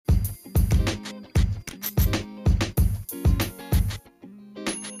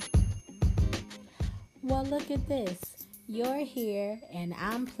Well, look at this. You're here and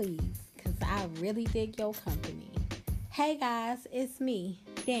I'm pleased because I really dig your company. Hey guys, it's me,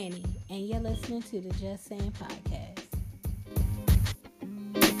 Danny, and you're listening to the Just Saying podcast.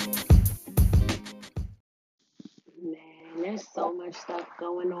 Man, there's so much stuff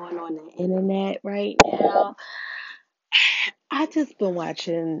going on the internet right now. I just been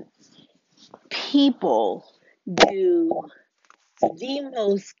watching people do the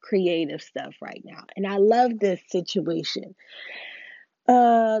most creative stuff right now, and I love this situation.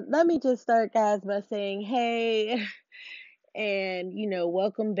 Let me just start, guys, by saying, hey, and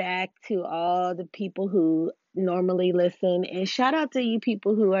welcome back to all the people who normally listen, and shout out to you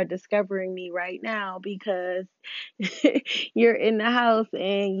people who are discovering me right now because you're in the house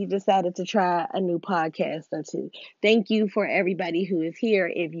and you decided to try a new podcast or two. Thank you for everybody who is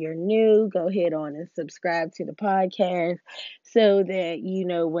here. If you're new, go ahead on and subscribe to the podcast so that you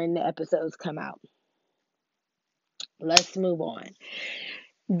know when the episodes come out. Let's move on.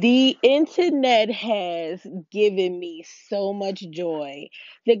 The internet has given me so much joy.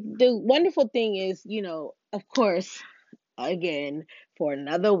 The wonderful thing is, of course, again, for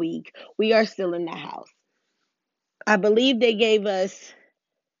another week, we are still in the house. I believe they gave us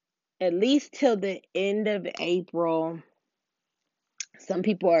at least till the end of April. Some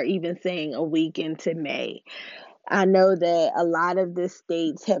people are even saying a week into May. I know that a lot of the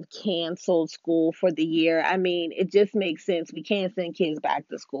states have canceled school for the year. I mean, it just makes sense. We can't send kids back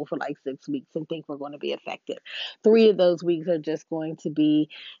to school for like 6 weeks and think we're going to be effective. 3 of those weeks are just going to be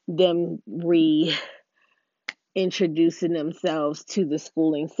them reintroducing themselves to the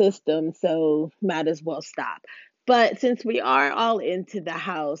schooling system. So might as well stop. But since we are all into the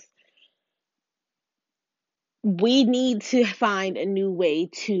house, we need to find a new way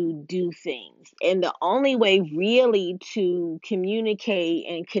to do things. And the only way really to communicate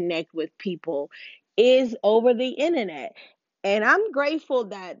and connect with people is over the internet. And I'm grateful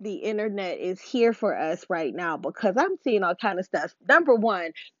that the internet is here for us right now because I'm seeing all kind of stuff. Number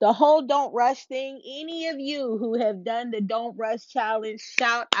one, the whole don't rush thing. Any of you who have done the don't rush challenge,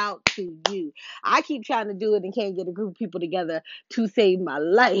 shout out to you. I keep trying to do it and can't get a group of people together to save my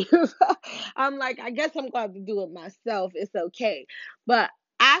life. I'm like, I guess I'm going to do it myself. It's okay. But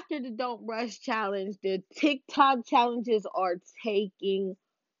after the Don't Rush challenge, the TikTok challenges are taking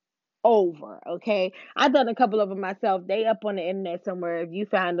over. Okay. I've done a couple of them myself. They up on the internet somewhere. If you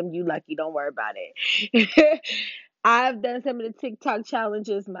find them, you lucky. Don't worry about it. I've done some of the TikTok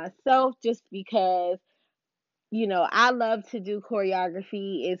challenges myself just because, I love to do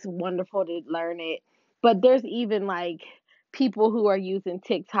choreography. It's wonderful to learn it. But there's even like people who are using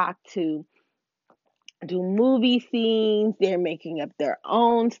TikTok to do movie scenes. They're making up their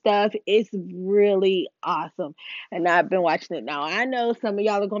own stuff. It's really awesome. And I've been watching it now. I know some of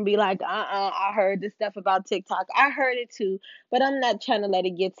y'all are going to be like, I heard this stuff about TikTok. I heard it too, but I'm not trying to let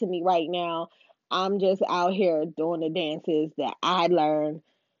it get to me right now. I'm just out here doing the dances that I learned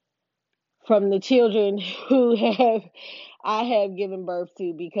from the children who have I have given birth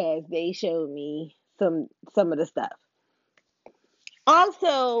to because they showed me some of the stuff.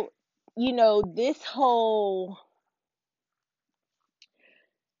 Also, this whole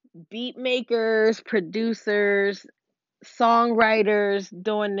beat makers, producers, songwriters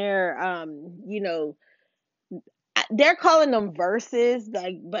doing their they're calling them verses,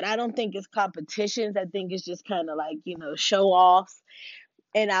 like, but I don't think it's competitions. I think it's just kind of like, show offs.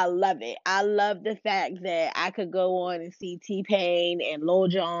 And I love it. I love the fact that I could go on and see T-Pain and Lil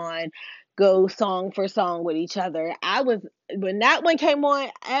Jon go song for song with each other. When that one came on,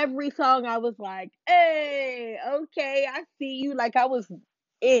 every song I was like, hey, okay, I see you. Like I was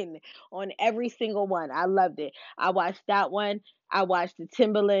in on every single one. I loved it. I watched that one. I watched the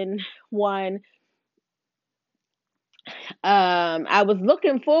Timberland one. I was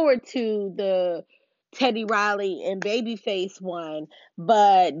looking forward to the Teddy Riley and Babyface one,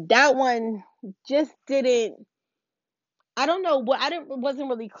 but that one just didn't. I don't know what I didn't wasn't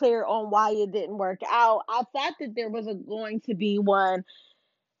really clear on why it didn't work out. I thought that there was going to be one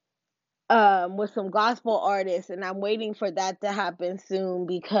with some gospel artists, and I'm waiting for that to happen soon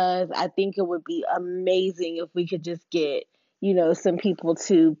because I think it would be amazing if we could just get some people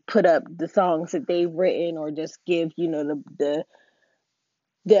to put up the songs that they've written or just give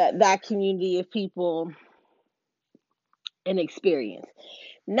that community of people an experience.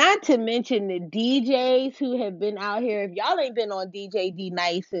 Not to mention the DJs who have been out here. If y'all ain't been on DJ D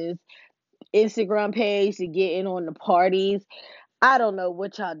Nice's Instagram page to get in on the parties, I don't know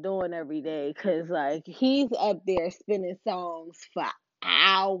what y'all doing every day because like he's up there spinning songs for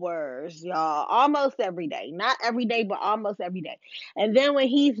hours, y'all, almost every day. Not every day, but almost every day. And then when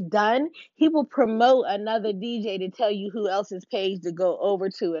he's done, he will promote another DJ to tell you who else's page to go over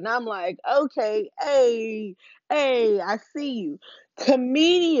to. And I'm like, okay, hey, I see you.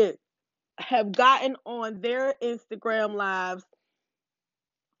 Comedians have gotten on their Instagram lives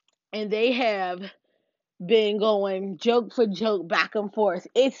and they have been going joke for joke back and forth.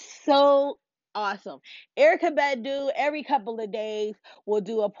 It's so awesome. Erica Badu every couple of days will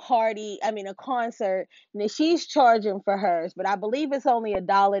do a concert. Now she's charging for hers, but I believe it's only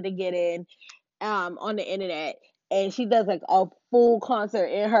 $1 to get in on the internet, and she does like a full concert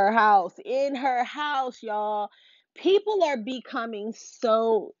in her house, y'all. People are becoming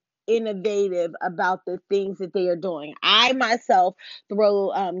so innovative about the things that they are doing. I myself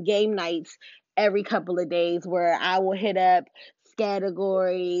throw game nights every couple of days where I will hit up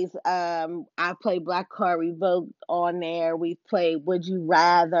categories. I play Black Card Revoked on there. We play Would You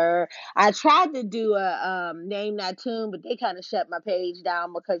Rather. I tried to do a name that tune, but they kind of shut my page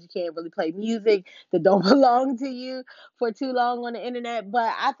down because you can't really play music that don't belong to you for too long on the internet.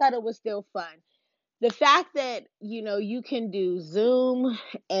 But I thought it was still fun. The fact that you can do Zoom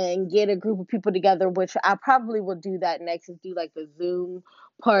and get a group of people together, which I probably will do that next, is do like the Zoom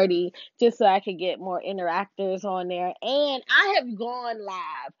party just so I could get more interactors on there. And I have gone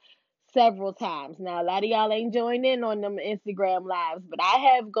live several times. Now, a lot of y'all ain't joined in on them Instagram lives, but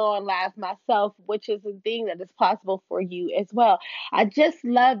I have gone live myself, which is a thing that is possible for you as well. I just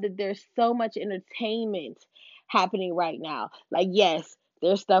love that there's so much entertainment happening right now. Like, yes,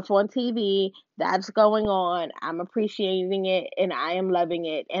 there's stuff on TV that's going on. I'm appreciating it and I am loving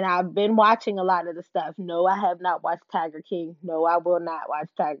it. And I've been watching a lot of the stuff. No, I have not watched Tiger King. No, I will not watch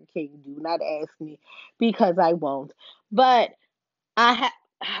Tiger King. Do not ask me because I won't. But I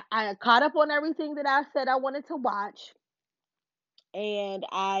I caught up on everything that I said I wanted to watch, and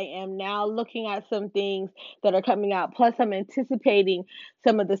I am now looking at some things that are coming out. Plus, I'm anticipating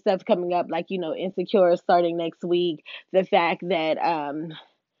some of the stuff coming up, like Insecure starting next week. The fact that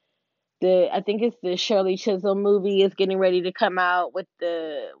the I think it's the Shirley Chisholm movie is getting ready to come out with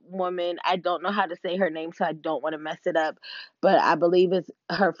the woman. I don't know how to say her name, so I don't want to mess it up. But I believe it's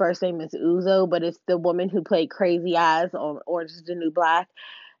her first name is Uzo, but it's the woman who played Crazy Eyes on Orange is the New Black.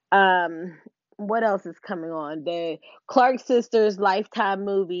 Um, what else is coming on? The Clark sisters Lifetime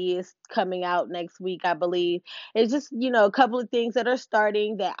movie is coming out next week, I believe. It's just, a couple of things that are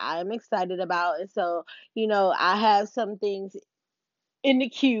starting that I'm excited about. And so, I have some things in the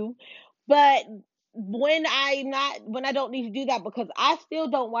queue. But when I don't need to do that, because I still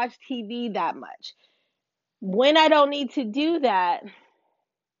don't watch TV that much. When I don't need to do that,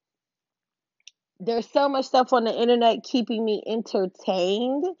 there's so much stuff on the internet keeping me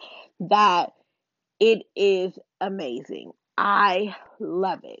entertained that it is amazing. I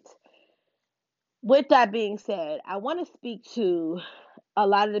love it. With that being said, I want to speak to a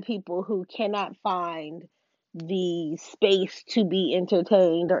lot of the people who cannot find the space to be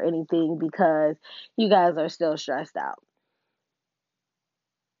entertained or anything because you guys are still stressed out.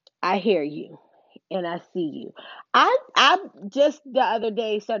 I hear you and I see you. I just the other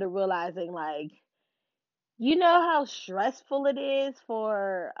day started realizing, like, you know how stressful it is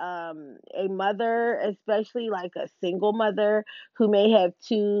for a mother, especially like a single mother who may have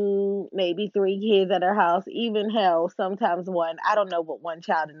two, maybe three kids at her house, even hell, sometimes one. I don't know what one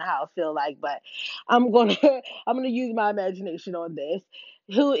child in the house feel like, but I'm gonna I'm gonna use my imagination on this.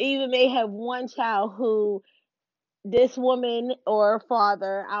 Who even may have one child who this woman or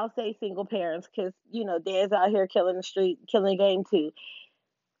father, I'll say single parents, because dad's out here killing the street, killing the game too,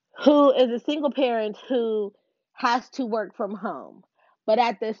 who is a single parent who has to work from home. But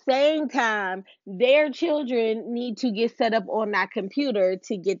at the same time, their children need to get set up on that computer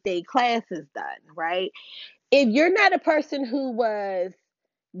to get their classes done, right? If you're not a person who was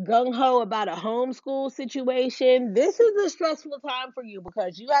gung ho about a homeschool situation, this is a stressful time for you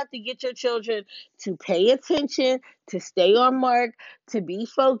because you have to get your children to pay attention, to stay on mark, to be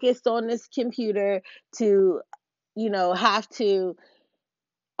focused on this computer, to, have to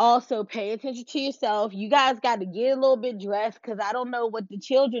also pay attention to yourself. You guys got to get a little bit dressed because I don't know what the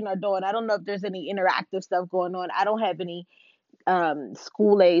children are doing. I don't know if there's any interactive stuff going on. I don't have any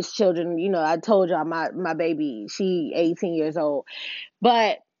school age children. I told y'all my baby, she 18 years old.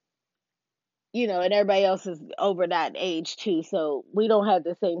 But and everybody else is over that age too. So we don't have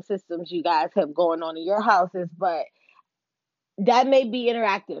the same systems you guys have going on in your houses, but that may be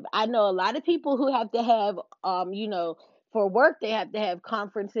interactive. I know a lot of people who have to have, for work, they have to have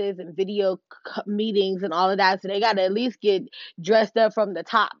conferences and video meetings and all of that. So they got to at least get dressed up from the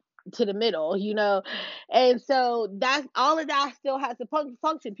top to the middle, and so that's all of that still has to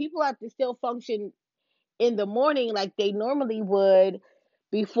function. People have to still function in the morning like they normally would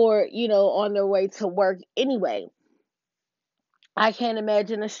before, on their way to work anyway. I can't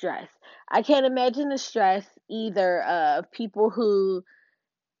imagine the stress. I can't imagine the stress either of people who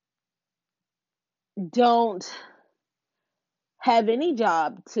don't have any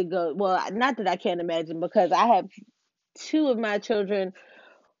job to go. Well, not that I can't imagine, because I have two of my children,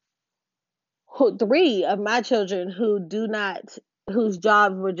 three of my children who do not, whose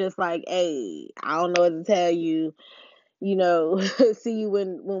jobs were just like, hey, I don't know what to tell you, see you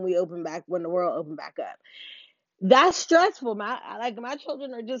when we open back, when the world open back up. That's stressful. My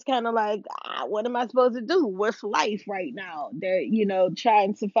children are just kind of like, what am I supposed to do? What's life right now? They're,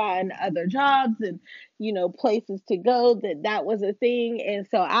 trying to find other jobs and, places to go. That was a thing. And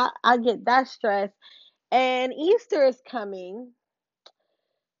so I get that stress. And Easter is coming.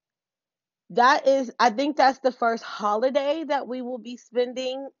 I think that's the first holiday that we will be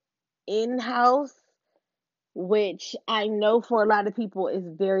spending in house, which I know for a lot of people is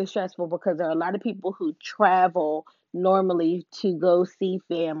very stressful, because there are a lot of people who travel normally to go see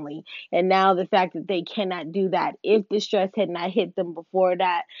family. And now the fact that they cannot do that, if the stress had not hit them before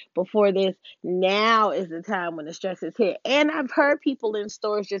this, now is the time when the stress is hit. And I've heard people in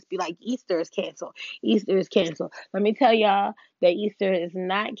stores just be like, Easter is canceled. Easter is canceled. Let me tell y'all that Easter is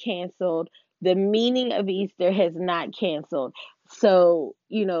not canceled. The meaning of Easter has not canceled. So,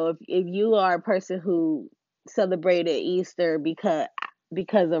 if you are a person who celebrated Easter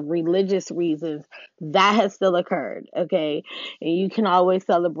because of religious reasons, that has still occurred, okay? And you can always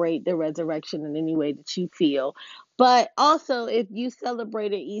celebrate the resurrection in any way that you feel. But also, if you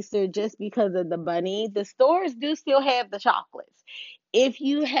celebrated Easter just because of the bunny, the stores do still have the chocolates if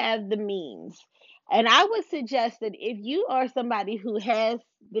you have the means. And I would suggest that if you are somebody who has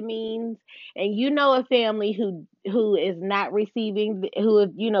the means, and you know a family who is not receiving, who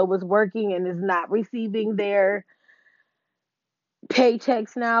was working and is not receiving their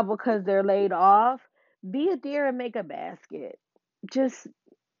paychecks now because they're laid off, be a dear and make a basket. Just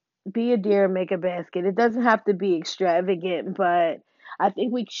be a dear and make a basket. It doesn't have to be extravagant, but I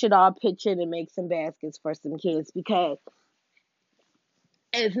think we should all pitch in and make some baskets for some kids, because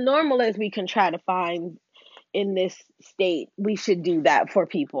as normal as we can try to find in this state, we should do that for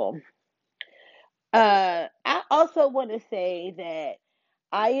people. I also want to say that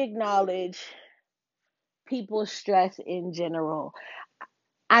I acknowledge people's stress in general.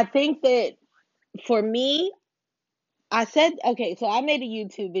 I think that for me, I said, okay, so I made a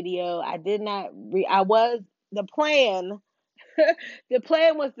YouTube video. I did not, I was, the plan, the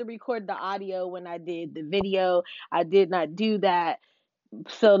plan was to record the audio when I did the video. I did not do that.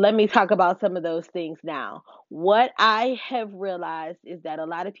 So let me talk about some of those things now. What I have realized is that a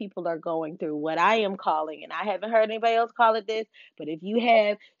lot of people are going through what I am calling, and I haven't heard anybody else call it this, but if you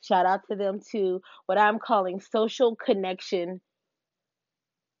have, shout out to them too, what I'm calling social connection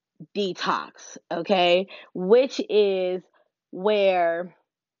detox, okay? Which is where,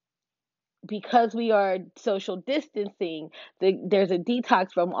 because we are social distancing, there's a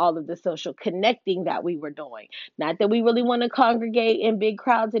detox from all of the social connecting that we were doing. Not that we really want to congregate in big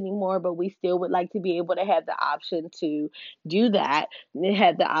crowds anymore, but we still would like to be able to have the option to do that, and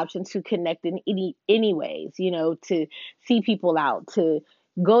have the option to connect in any ways, to see people out, to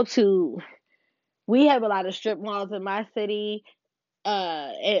go to. We have a lot of strip malls in my city,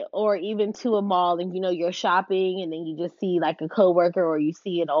 or even to a mall, and you're shopping, and then you just see like a coworker, or you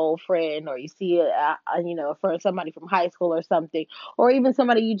see an old friend, or you see a friend, somebody from high school or something, or even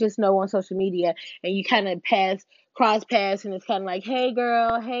somebody you just know on social media, and you kind of cross paths, and it's kind of like, hey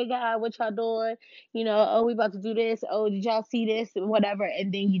girl, hey guy, what y'all doing, oh, we about to do this, oh, did y'all see this, and whatever,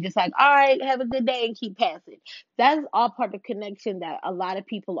 and then you just like, all right, have a good day, and keep passing. That's all part of connection that a lot of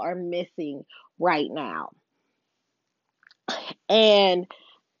people are missing right now. And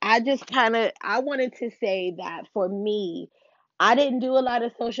I wanted to say that for me, I didn't do a lot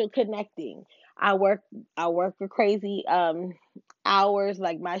of social connecting. I work I work a crazy hours.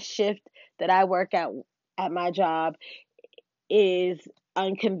 Like, my shift that I work at my job is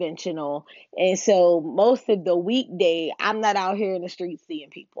unconventional. And so most of the weekday, I'm not out here in the streets seeing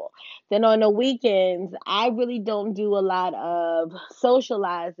people. Then on the weekends, I really don't do a lot of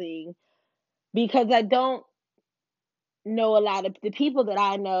socializing, because I don't know, a lot of the people that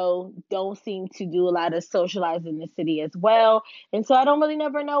I know don't seem to do a lot of socializing in the city as well. And so I don't really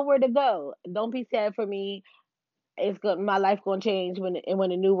never know where to go. Don't be sad for me. my life gonna change when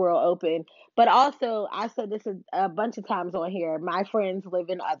the new world open. But also, I said this a bunch of times on here. My friends live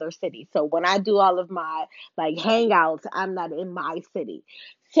in other cities, so when I do all of my like hangouts, I'm not in my city.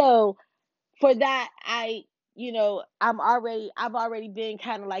 So for that, I've already been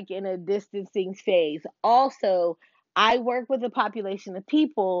kind of like in a distancing phase. Also, I work with a population of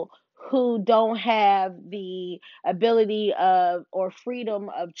people who don't have the ability of or freedom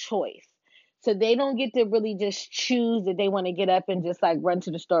of choice. So they don't get to really just choose that they want to get up and just like run to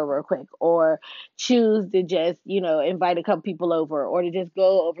the store real quick, or choose to just, invite a couple people over, or to just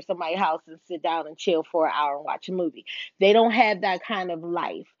go over somebody's house and sit down and chill for an hour and watch a movie. They don't have that kind of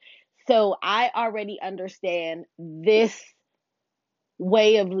life. So I already understand this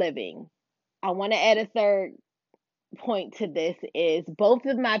way of living. I want to add a third point to this is both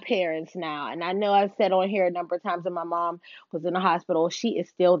of my parents now, and I know I've said on here a number of times that my mom was in the hospital. She is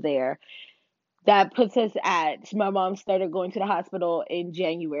still there. That puts us at my mom started going to the hospital in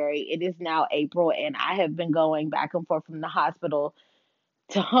January. It is now April, and I have been going back and forth from the hospital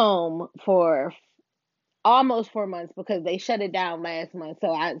to home for almost 4 months because they shut it down last month.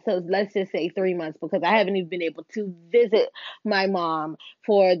 So let's just say 3 months because I haven't even been able to visit my mom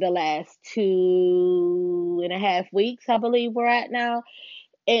for the last 2.5 weeks, I believe we're at now.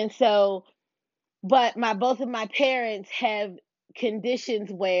 And so, but my both of my parents have conditions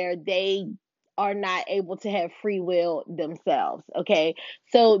where they are not able to have free will themselves. Okay.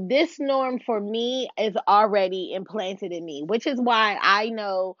 So this norm for me is already implanted in me, which is why I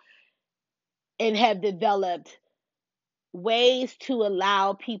know and have developed ways to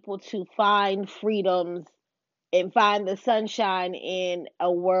allow people to find freedoms and find the sunshine in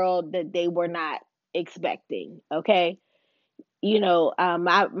a world that they were not expecting. Okay.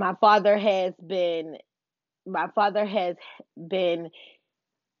 My father has been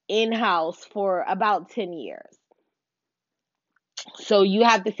in house for about 10 years. So you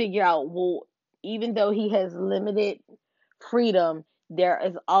have to figure out, well, even though he has limited freedom, there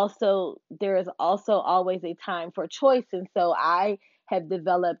is also always a time for choice. And so I have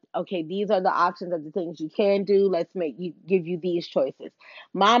developed, okay, these are the options of the things you can do. Let's give you these choices.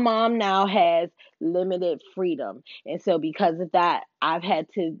 My mom now has limited freedom. And so because of that, I've had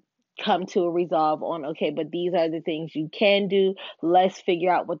to come to a resolve on, okay, but these are the things you can do. Let's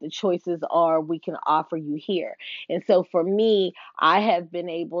figure out what the choices are we can offer you here. And so for me, I have been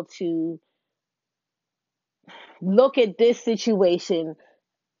able to look at this situation,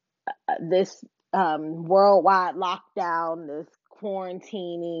 this worldwide lockdown, this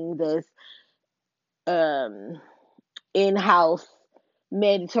quarantining, this um, in-house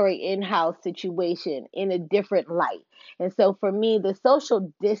mandatory in-house situation in a different light. And so for me, the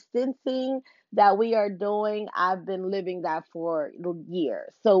social distancing that we are doing, I've been living that for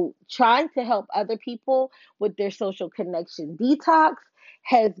years. So trying to help other people with their social connection detox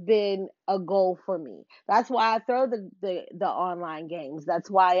has been a goal for me. That's why I throw the online games. That's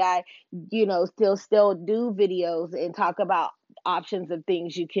why I, still do videos and talk about options of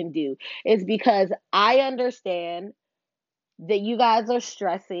things you can do. It's because I understand that you guys are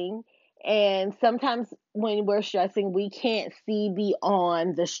stressing, and sometimes when we're stressing we can't see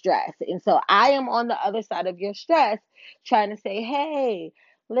beyond the stress. And so I am on the other side of your stress, trying to say, hey,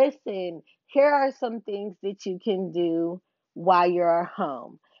 listen, here are some things that you can do while you're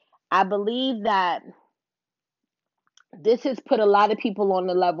home. I believe that this has put a lot of people on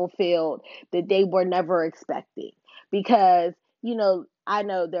the level field that they were never expecting, because I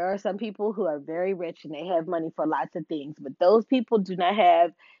know there are some people who are very rich and they have money for lots of things, but those people do not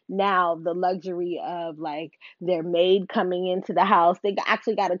have now the luxury of like their maid coming into the house. They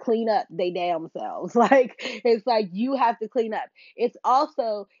actually got to clean up they damn selves. Like it's like you have to clean up. It's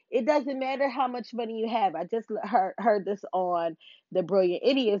also, it doesn't matter how much money you have. I just heard this on the Brilliant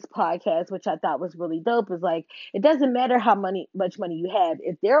Idiots podcast, which I thought was really dope. Is like, it doesn't matter how much money you have.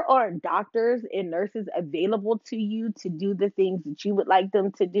 If there aren't doctors and nurses available to you to do the things that you would like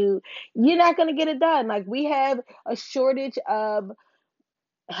them to do, you're not going to get it done. Like, we have a shortage of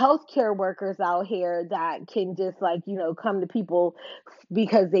healthcare workers out here that can just like, come to people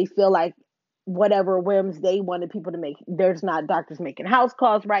because they feel like whatever whims they wanted people to make. There's not doctors making house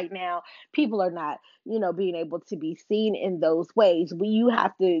calls right now. People are not, being able to be seen in those ways. You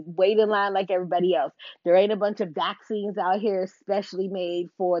have to wait in line like everybody else. There ain't a bunch of vaccines out here specially made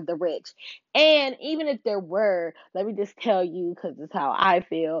for the rich. And even if there were, let me just tell you, because it's how I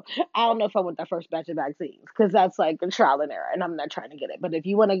feel, I don't know if I want that first batch of vaccines, because that's like a trial and error, and I'm not trying to get it. But if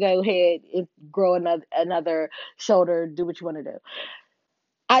you want to go ahead and grow another shoulder, do what you want to do.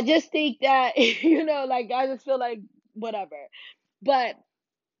 I just think that, like, I just feel like whatever. But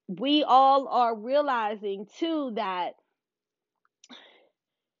we all are realizing too that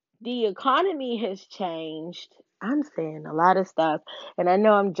the economy has changed. I'm saying a lot of stuff, and I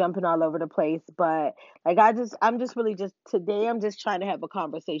know I'm jumping all over the place, but like I'm just really just today, I'm just trying to have a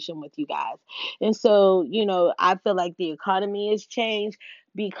conversation with you guys. And so, I feel like the economy has changed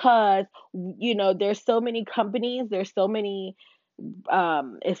because, there's so many companies, there's so many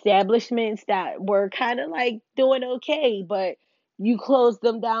establishments that were kind of like doing okay, but you close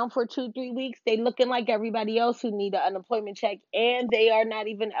them down for 2 3 weeks, they looking like everybody else who need an unemployment check, and they are not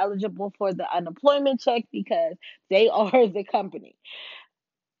even eligible for the unemployment check because they are the company.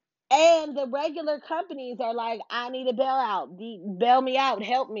 And the regular companies are like, I need a bailout. Bail me out.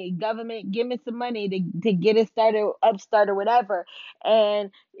 Help me. Government, give me some money to get it started, upstart or whatever.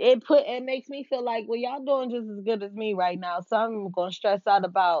 And it makes me feel like, well, y'all doing just as good as me right now. So I'm gonna stress out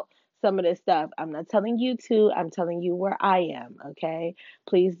about some of this stuff. I'm not telling you to. I'm telling you where I am. Okay.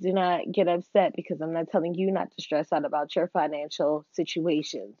 Please do not get upset because I'm not telling you not to stress out about your financial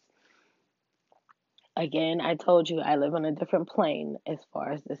situations. Again, I told you I live on a different plane as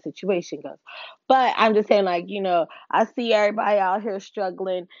far as the situation goes. But I'm just saying, like, I see everybody out here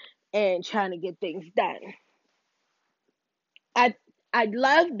struggling and trying to get things done. I I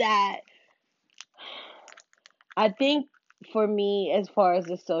love that. I think for me, as far as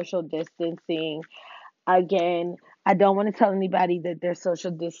the social distancing, again, I don't want to tell anybody that their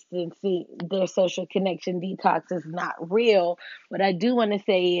social distancing, their social connection detox is not real. What I do want to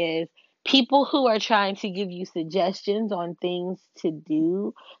say is people who are trying to give you suggestions on things to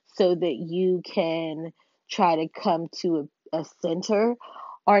do so that you can try to come to a center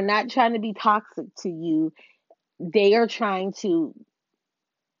are not trying to be toxic to you. They are trying to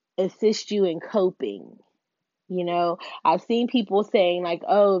assist you in coping. I've seen people saying, like,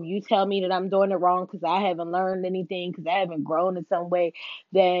 oh, if you tell me that I'm doing it wrong because I haven't learned anything, because I haven't grown in some way,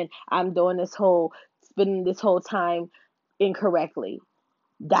 then I'm spending this whole time incorrectly.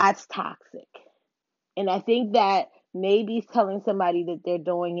 That's toxic. And I think that maybe telling somebody that they're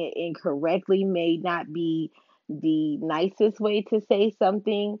doing it incorrectly may not be the nicest way to say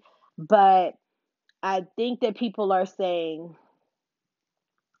something, but I think that people are saying,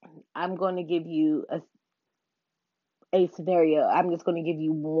 I'm going to give you a scenario. I'm just going to give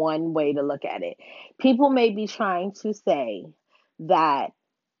you one way to look at it. People may be trying to say that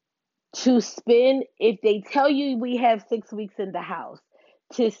if they tell you we have 6 weeks in the house,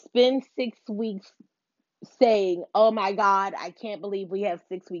 to spend 6 weeks saying, oh my God, I can't believe we have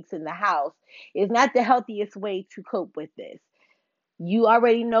 6 weeks in the house, is not the healthiest way to cope with this. You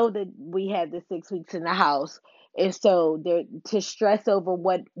already know that we have the 6 weeks in the house. And so to stress over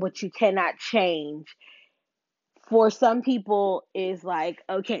what you cannot change for some people is like,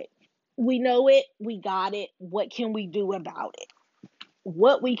 okay, we know it, we got it. What can we do about it?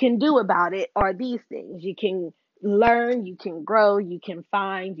 What we can do about it are these things. You can learn, you can grow, you can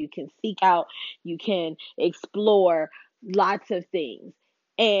find, you can seek out, you can explore lots of things.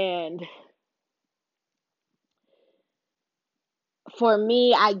 And for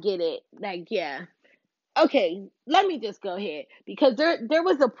me, I get it. Like, yeah, okay, let me just go ahead because there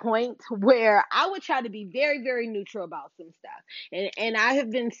was a point where I would try to be very very neutral about some stuff, and I have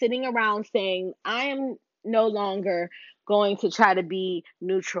been sitting around saying I am no longer going to try to be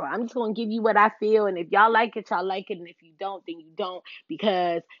neutral. I'm just going to give you what I feel, and if y'all like it, y'all like it, and if you don't, then you don't,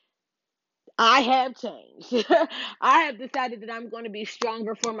 because I have changed. I have decided that I'm going to be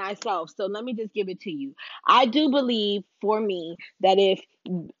stronger for myself. So let me just give it to you. I do believe for me that if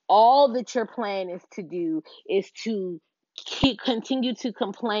all that your plan is to do is to continue to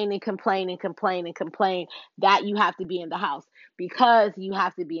complain and complain and complain and complain, that you have to be in the house because you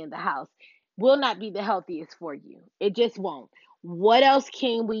have to be in the house, will not be the healthiest for you. It just won't. What else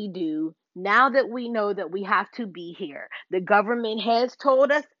can we do now that we know that we have to be here? The government has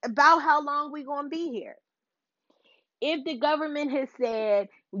told us about how long we're going to be here. If the government has said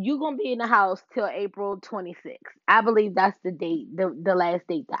you're going to be in the house till April 26th, I believe that's the date, the last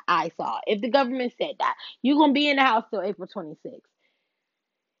date that I saw. If the government said that you're going to be in the house till April 26th,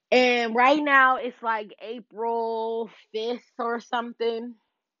 and right now it's like April 5th or something.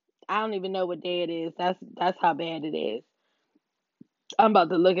 I don't even know what day it is. That's how bad it is. I'm about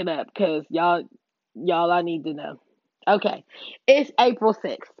to look it up because y'all I need to know. Okay. It's April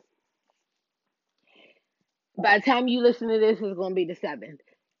 6th. By the time you listen to this, it's gonna be the 7th,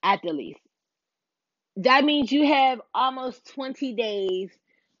 at the least. That means you have almost 20 days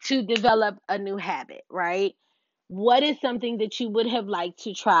to develop a new habit, right? What is something that you would have liked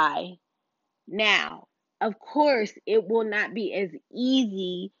to try now? Of course, it will not be as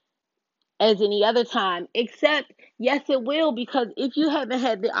easy as any other time, except yes, it will, because if you haven't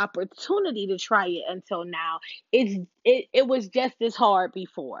had the opportunity to try it until now, it was just as hard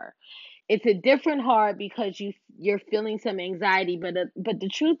before. It's a different hard because you're feeling some anxiety, but the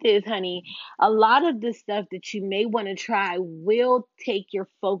truth is, honey, a lot of the stuff that you may want to try will take your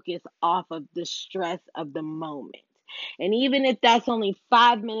focus off of the stress of the moment. And even if that's only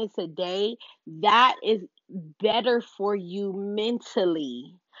 5 minutes a day, that is better for you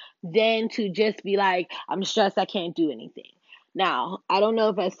mentally than to just be like, I'm stressed, I can't do anything. Now, I don't know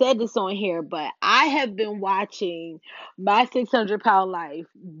if I said this on here, but I have been watching My 600 Pound Life,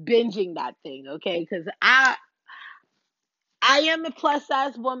 binging that thing, okay? Because I am a plus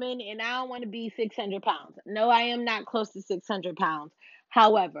size woman and I don't want to be 600 pounds. No, I am not close to 600 pounds.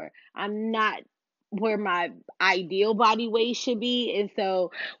 However, I'm not where my ideal body weight should be. And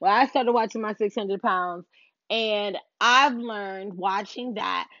so when I started watching My 600 Pounds, and I've learned watching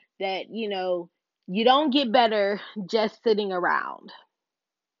that, you don't get better just sitting around.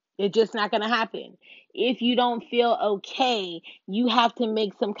 It's just not going to happen. If you don't feel okay, you have to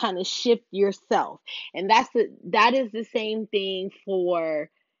make some kind of shift yourself. And that is the same thing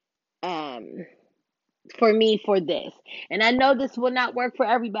um for me for this. And I know this will not work for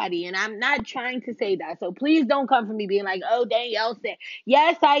everybody, and I'm not trying to say that. So please don't come for me being like, "Oh, Danielle said."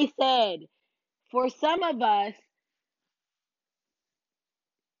 Yes, I said. For some of us,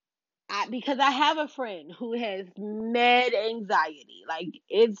 because I have a friend who has med anxiety. Like,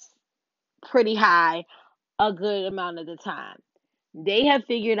 it's pretty high a good amount of the time. They have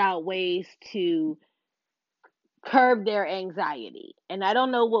figured out ways to curb their anxiety. And I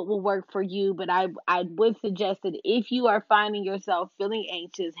don't know what will work for you, but I would suggest that if you are finding yourself feeling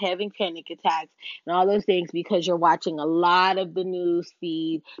anxious, having panic attacks, and all those things because you're watching a lot of the news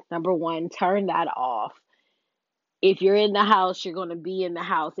feed, number one, turn that off. If you're in the house, you're going to be in the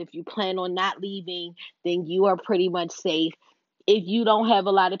house. If you plan on not leaving, then you are pretty much safe. If you don't have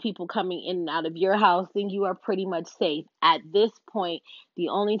a lot of people coming in and out of your house, then you are pretty much safe. At this point, the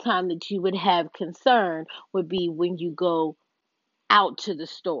only time that you would have concern would be when you go out to the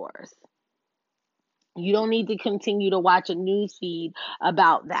stores. You don't need to continue to watch a news feed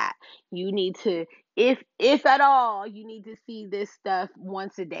about that. You need to, if at all, you need to see this stuff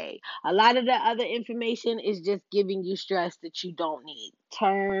once a day. A lot of the other information is just giving you stress that you don't need.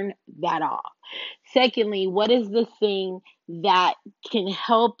 Turn that off. Secondly, what is the thing that can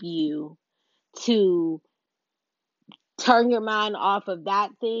help you to turn your mind off of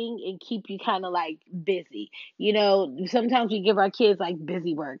that thing and keep you kind of like busy? Sometimes we give our kids like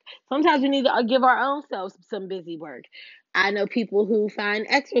busy work. Sometimes we need to give our own selves some busy work. I know people who find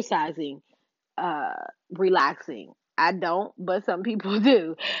exercising uh relaxing. I don't, but some people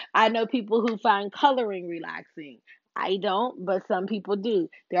do. I know people who find coloring relaxing. I don't, but some people do.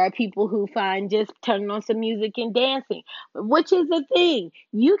 There are people who find just turning on some music and dancing, which is the thing.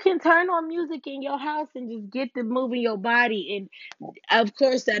 You can turn on music in your house and just get to moving your body. And of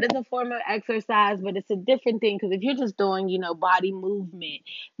course, that is a form of exercise, but it's a different thing because if you're just doing, body movement,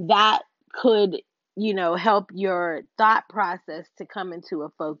 that could, help your thought process to come into a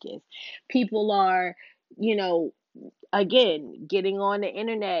focus. People are, you know, again, getting on the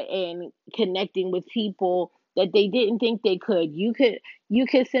internet and connecting with people that they didn't think they could. You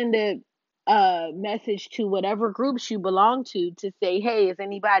could send a message to whatever groups you belong to say, hey, is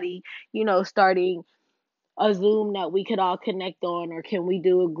anybody, starting a Zoom that we could all connect on, or can we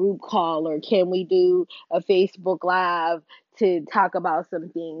do a group call, or can we do a Facebook Live to talk about some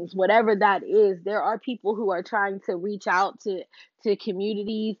things? Whatever that is, there are people who are trying to reach out to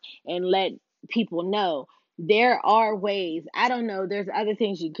communities and let people know. There are ways. I don't know. There's other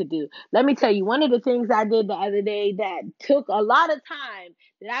things you could do. Let me tell you, one of the things I did the other day that took a lot of time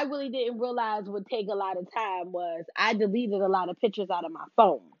that I really didn't realize would take a lot of time was I deleted a lot of pictures out of my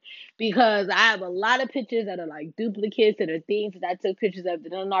phone because I have a lot of pictures that are like duplicates that are things that I took pictures of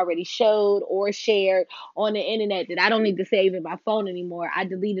that I already showed or shared on the internet that I don't need to save in my phone anymore. I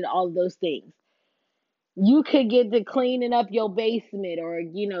deleted all of those things. You could get to cleaning up your basement, or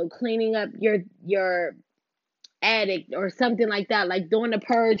cleaning up your attic or something like that, like doing a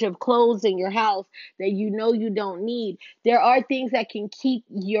purge of clothes in your house that you don't need. There are things that can keep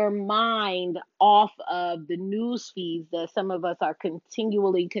your mind off of the news feeds that some of us are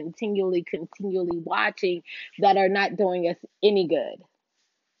continually watching that are not doing us any good.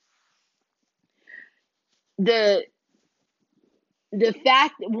 The the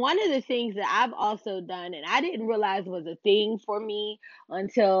fact, one of the things that I've also done, and I didn't realize was a thing for me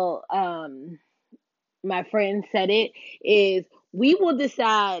until my friend said it, is we will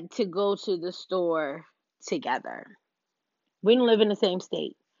decide to go to the store together. We don't live in the same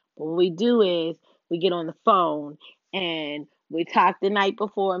state, But what we do is we get on the phone and we talk the night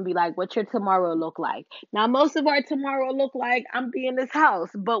before and be like, what's your tomorrow look like? Now, most of our tomorrow look like I'm be in this house,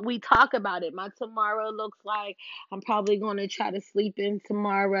 but we talk about it. My tomorrow looks like I'm probably going to try to sleep in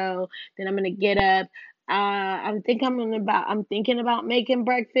tomorrow. Then I'm going to get up. I'm thinking about making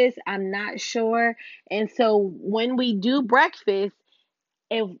breakfast. I'm not sure. And so when we do breakfast,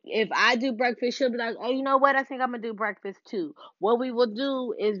 if I do breakfast, she'll be like, "Oh, you know what? I think I'm gonna do breakfast too." What we will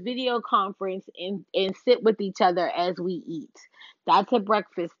do is video conference and sit with each other as we eat. That's a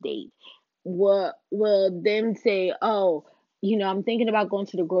breakfast date. Will then say, "Oh, I'm thinking about going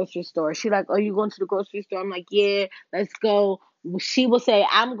to the grocery store." She like, "Oh, you going to the grocery store?" I'm like, "Yeah, let's go." She will say,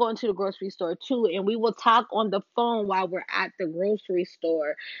 "I'm going to the grocery store too," and we will talk on the phone while we're at the grocery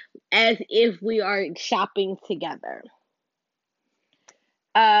store as if we are shopping together.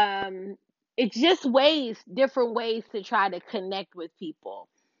 um it's just different ways to try to connect with people,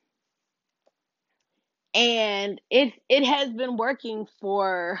 and it has been working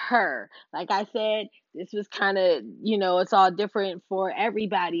for her. Like I said, this was kind of, it's all different for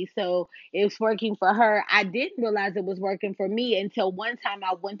everybody, so it's working for her. I didn't realize it was working for me until one time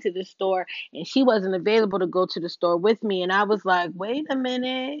I went to the store and she wasn't available to go to the store with me, and I was like, wait a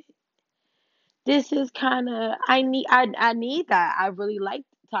minute, this is kind of, I need that. I really liked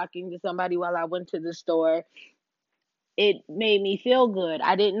talking to somebody while I went to the store. It made me feel good.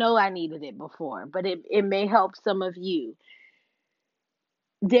 I didn't know I needed it before, but it may help some of you.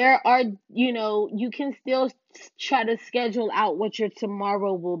 There are, you can still try to schedule out what your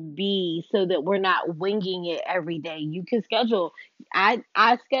tomorrow will be so that we're not winging it every day. You can schedule. I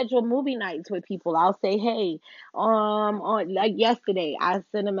schedule movie nights with people. I'll say, hey, on like yesterday, I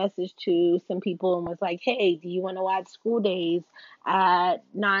sent a message to some people and was like, hey, do you want to watch School Days at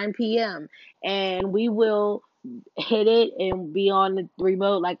 9 p.m.? And we will hit it and be on the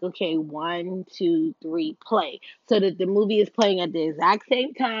remote like, okay, 1 2 3 play, so that the movie is playing at the exact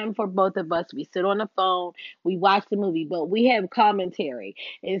same time for both of us. We sit on the phone, we watch the movie, but we have commentary.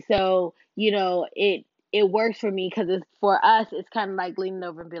 And so, it works for me because it's for us. It's kind of like leaning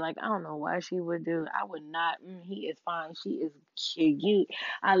over and be like, I don't know why she would do. I would not. He is fine. She is cute.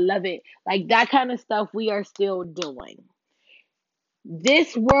 I love it. Like that kind of stuff. We are still doing.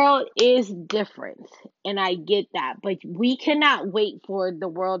 This world is different, and I get that, but we cannot wait for the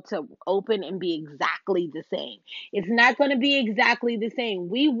world to open and be exactly the same. It's not going to be exactly the same.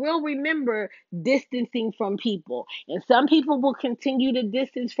 We will remember distancing from people, and some people will continue to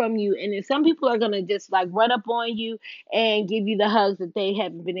distance from you, and then some people are going to just like run up on you and give you the hugs that they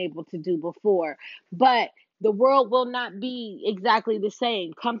haven't been able to do before. But the world will not be exactly the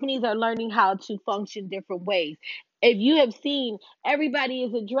same. Companies are learning how to function different ways. If you have seen, everybody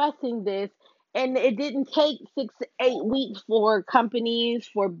is addressing this, and it didn't take 6 8 weeks for companies,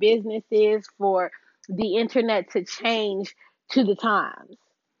 for businesses, for the internet to change to the times.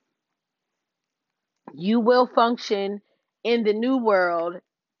 You will function in the new world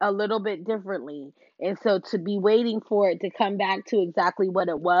a little bit differently, and so to be waiting for it to come back to exactly what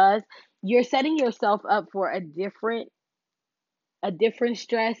it was, you're setting yourself up for a different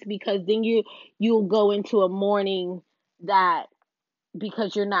stress, because then you'll go into a morning that,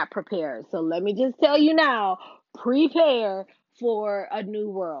 because you're not prepared. So let me just tell you now, prepare for a new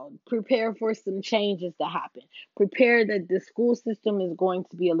world. Prepare for some changes to happen. Prepare that the school system is going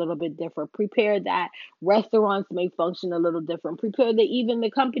to be a little bit different. Prepare that restaurants may function a little different. Prepare that even the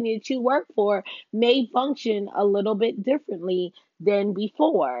company that you work for may function a little bit differently than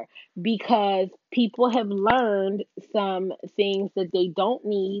before, because people have learned some things that they don't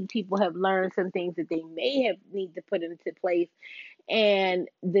need. People have learned some things that they may have need to put into place, and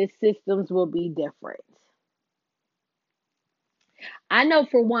the systems will be different. I know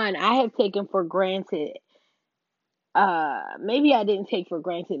for one, I have taken for granted, maybe I didn't take for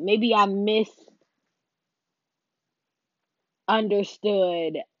granted, maybe I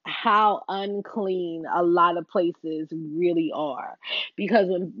misunderstood how unclean a lot of places really are. Because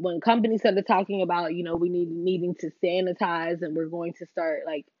when companies started talking about, we needing to sanitize and we're going to start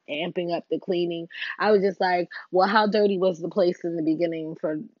like amping up the cleaning, I was just like, well, how dirty was the place in the beginning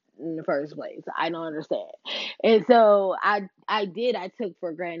for in the first place? I don't understand. And so I took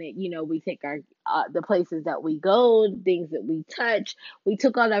for granted, we take our the places that we go, things that we touch, we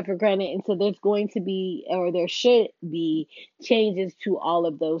took all that for granted. And so there's going to be, or there should be, changes to all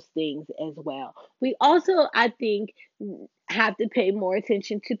of those things as well. We also, I think, have to pay more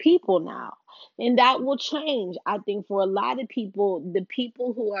attention to people now. And that will change. I think for a lot of people, the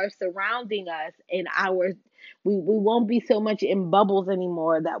people who are surrounding us and we won't be so much in bubbles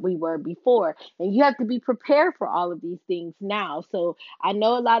anymore that we were before. And you have to be prepared for all of these things now. So I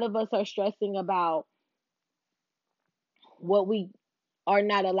know a lot of us are stressing about what we are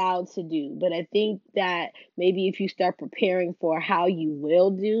not allowed to do. But I think that maybe if you start preparing for how you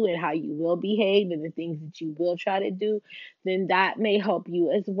will do and how you will behave and the things that you will try to do, then that may help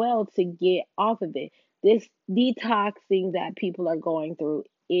you as well to get off of it. This detoxing that people are going through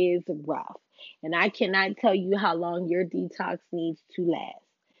is rough. And I cannot tell you how long your detox needs to last.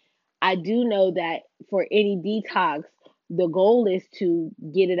 I do know that for any detox, the goal is to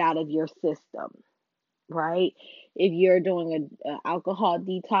get it out of your system, right? If you're doing a alcohol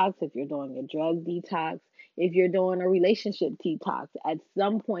detox, if you're doing a drug detox, if you're doing a relationship detox, at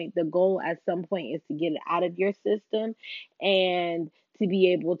some point, the goal at some point is to get it out of your system and to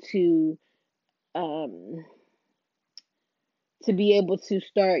be able um, to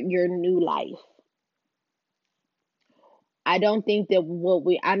start your new life. I don't think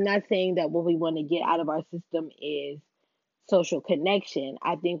that I'm not saying that what we want to get out of our system is social connection.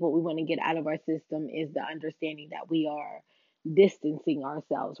 I think what we want to get out of our system is the understanding that we are distancing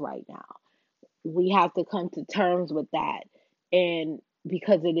ourselves right now. We have to come to terms with that. And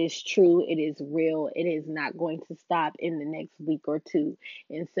because it is true, it is real, it is not going to stop in the next week or two.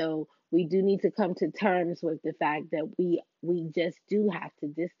 And so we do need to come to terms with the fact that we just do have to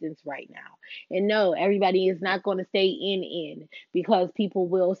distance right now. And no, everybody is not going to stay in because people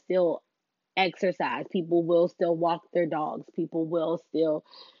will still exercise, people will still walk their dogs, people will still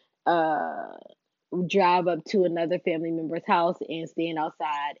uh drive up to another family member's house and stand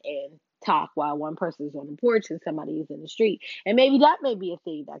outside and talk while one person is on the porch and somebody is in the street. And maybe that may be a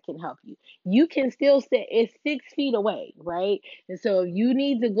thing that can help you. You can still sit, it's 6 feet away, right? And so if you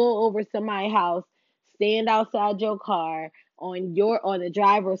need to go over somebody's house, stand outside your car on the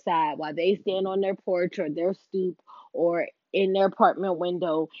driver's side while they stand on their porch or their stoop or in their apartment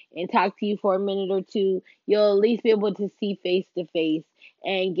window and talk to you for a minute or two, you'll at least be able to see face to face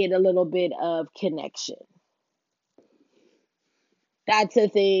and get a little bit of connection. That's a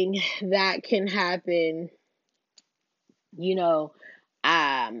thing that can happen. You know,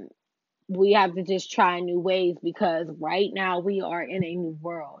 um, we have to just try new ways because right now we are in a new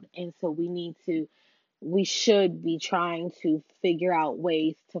world. And so we should be trying to figure out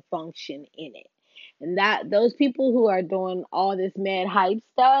ways to function in it. And that those people who are doing all this mad hype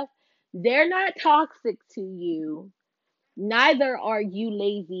stuff, they're not toxic to you. Neither are you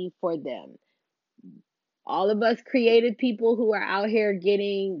lazy for them. All of us creative people who are out here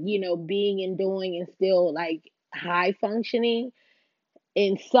getting, being and doing and still like high functioning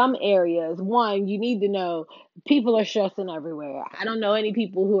in some areas. One, you need to know people are stressing everywhere. I don't know any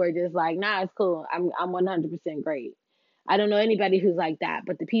people who are just like, nah, it's cool. I'm 100% great. I don't know anybody who's like that.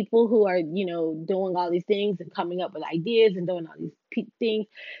 But the people who are, doing all these things and coming up with ideas and doing all these things,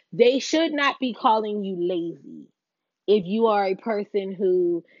 they should not be calling you lazy. If you are a person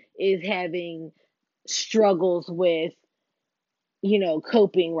who is having struggles with,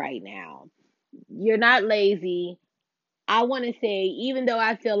 coping right now. You're not lazy. I want to say, even though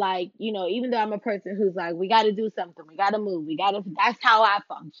I feel like, even though I'm a person who's like, we got to do something, we got to move, that's how I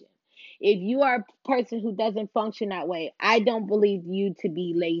function. If you are a person who doesn't function that way, I don't believe you to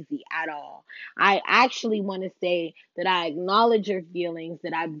be lazy at all. I actually want to say that I acknowledge your feelings,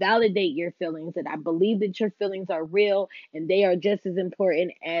 that I validate your feelings, that I believe that your feelings are real and they are just as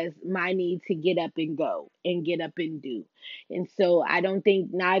important as my need to get up and go and get up and do. And so I don't think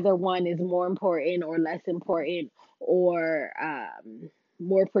neither one is more important or less important or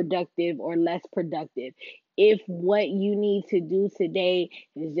more productive or less productive. If what you need to do today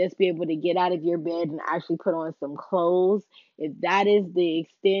is just be able to get out of your bed and actually put on some clothes, if that is the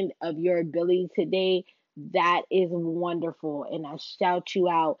extent of your ability today, that is wonderful. And I shout you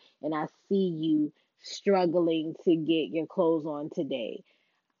out and I see you struggling to get your clothes on today.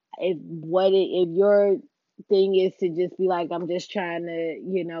 If your thing is to just be like, I'm just trying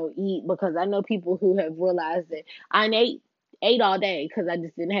to, eat, because I know people who have realized that I ate all day because I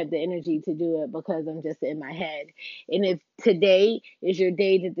just didn't have the energy to do it because I'm just in my head. And if today is your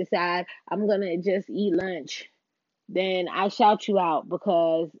day to decide I'm gonna just eat lunch, then I shout you out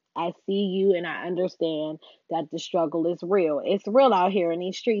because I see you and I understand that the struggle is real. It's real out here in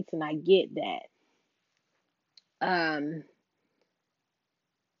these streets, and I get that. Um,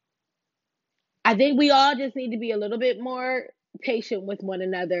 I think we all just need to be a little bit more patient with one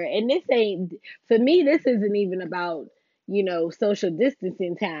another. And this ain't, for me, this isn't even about, social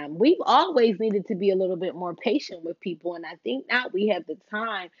distancing time. We've always needed to be a little bit more patient with people. And I think now we have the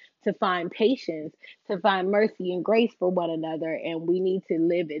time to find patience, to find mercy and grace for one another. And we need to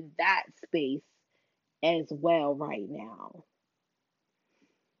live in that space as well right now.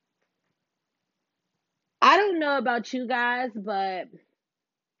 I don't know about you guys, but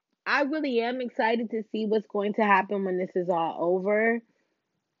I really am excited to see what's going to happen when this is all over.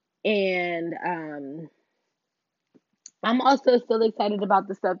 And I'm also still excited about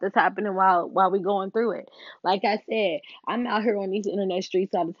the stuff that's happening while we going through it. Like I said, I'm out here on these internet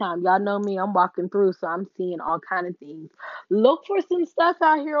streets all the time. Y'all know me, I'm walking through, so I'm seeing all kind of things. Look for some stuff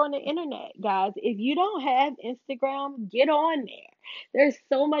out here on the internet, guys. If you don't have Instagram, get on there. There's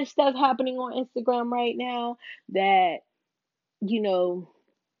so much stuff happening on Instagram right now that, you know,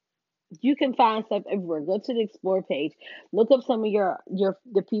 you can find stuff everywhere. Go to the explore page. Look up some of your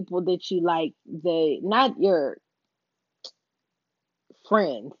the people that you like, the not your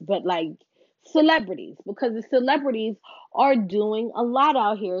friends, but like celebrities, because the celebrities are doing a lot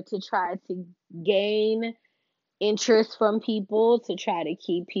out here to try to gain interest from people, to try to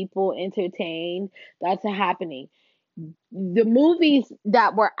keep people entertained. That's happening. The movies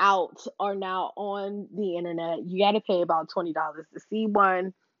that were out are now on the internet. You got to pay about $20 to see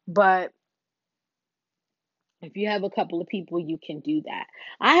one, but if you have a couple of people, you can do that.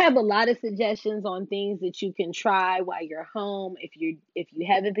 I have a lot of suggestions on things that you can try while you're home. If you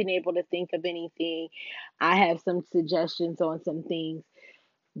haven't been able to think of anything, I have some suggestions on some things.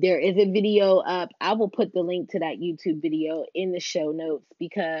 There is a video up. I will put the link to that YouTube video in the show notes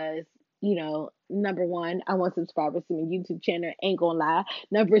because, number one, I want subscribers to my YouTube channel. Ain't gonna lie.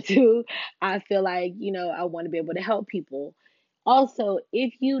 Number two, I feel like, I want to be able to help people. Also,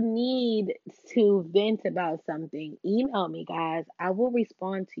 if you need to vent about something, email me, guys. I will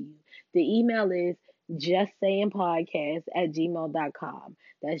respond to you. The email is justsayinpodcast@gmail.com.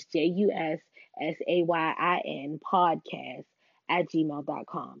 That's JUSSAYIN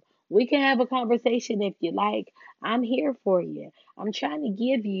podcast@gmail.com. We can have a conversation if you like. I'm here for you. I'm trying to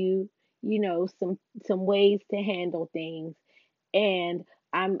give you, some ways to handle things, and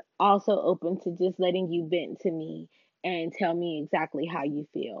I'm also open to just letting you vent to me and tell me exactly how you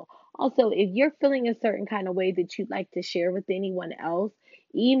feel. Also, if you're feeling a certain kind of way that you'd like to share with anyone else,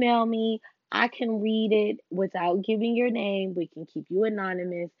 email me. I can read it without giving your name. We can keep you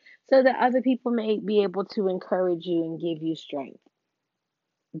anonymous so that other people may be able to encourage you and give you strength.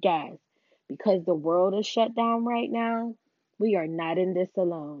 Guys, because the world is shut down right now, we are not in this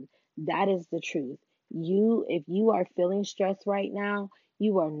alone. That is the truth. If you are feeling stressed right now,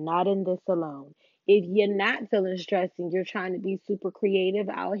 you are not in this alone. If you're not feeling stressed and you're trying to be super creative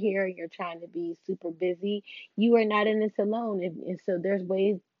out here, you're trying to be super busy, you are not in this alone. And so there's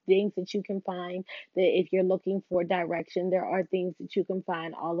things that you can find, that if you're looking for direction, there are things that you can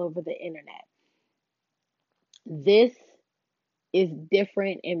find all over the internet. This is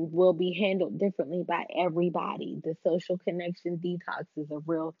different and will be handled differently by everybody. The social connection detox is a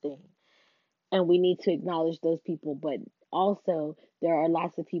real thing, and we need to acknowledge those people. But also, there are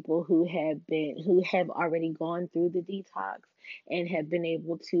lots of people who have already gone through the detox and have been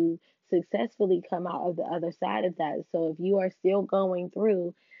able to successfully come out of the other side of that. So if you are still going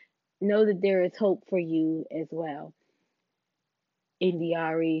through, know that there is hope for you as well.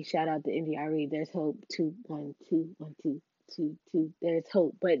 Indiari, shout out to Indiari. There's hope. 212 12222. There's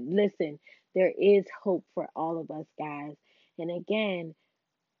hope. But listen, there is hope for all of us, guys. And again,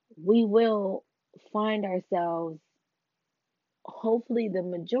 we will find ourselves, hopefully the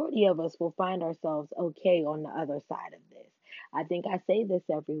majority of us will find ourselves okay on the other side of this. I think I say this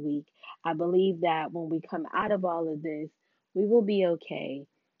every week. I believe that when we come out of all of this, we will be okay.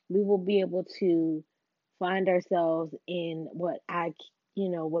 We will be able to find ourselves in what I'm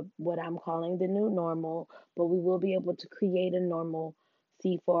calling the new normal, but we will be able to create a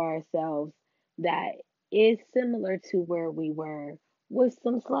normalcy for ourselves that is similar to where we were, with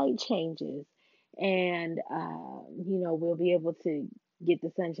some slight changes. And we'll be able to get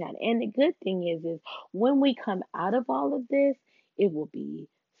the sunshine. And the good thing is when we come out of all of this, it will be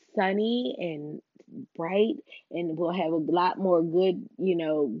sunny and bright, and we'll have a lot more good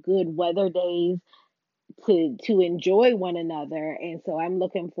weather days to enjoy one another. And so I'm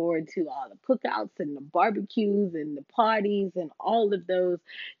looking forward to all the cookouts and the barbecues and the parties and all of those,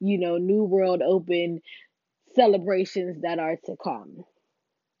 new world open celebrations that are to come.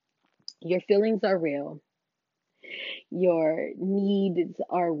 Your feelings are real. Your needs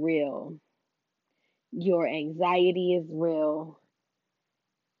are real. Your anxiety is real,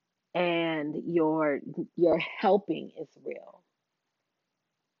 and your helping is real.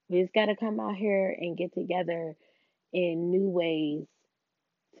 We just got to come out here and get together in new ways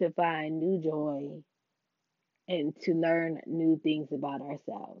to find new joy and to learn new things about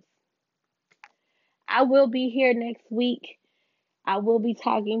ourselves. I will be here next week. I will be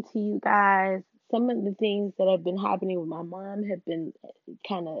talking to you guys. Some of the things that have been happening with my mom have been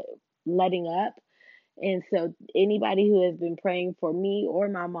kind of letting up. And so anybody who has been praying for me or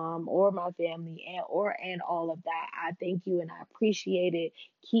my mom or my family and all of that, I thank you and I appreciate it.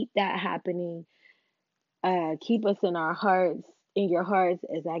 Keep that happening. Keep us in our hearts, in your hearts,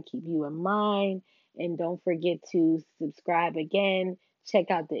 as I keep you in mind. And don't forget to subscribe again.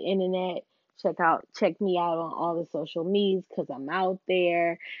 Check out the internet. Check me out on all the social medias because I'm out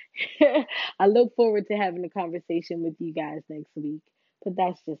there. I look forward to having a conversation with you guys next week. But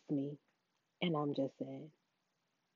that's just me. And I'm just saying.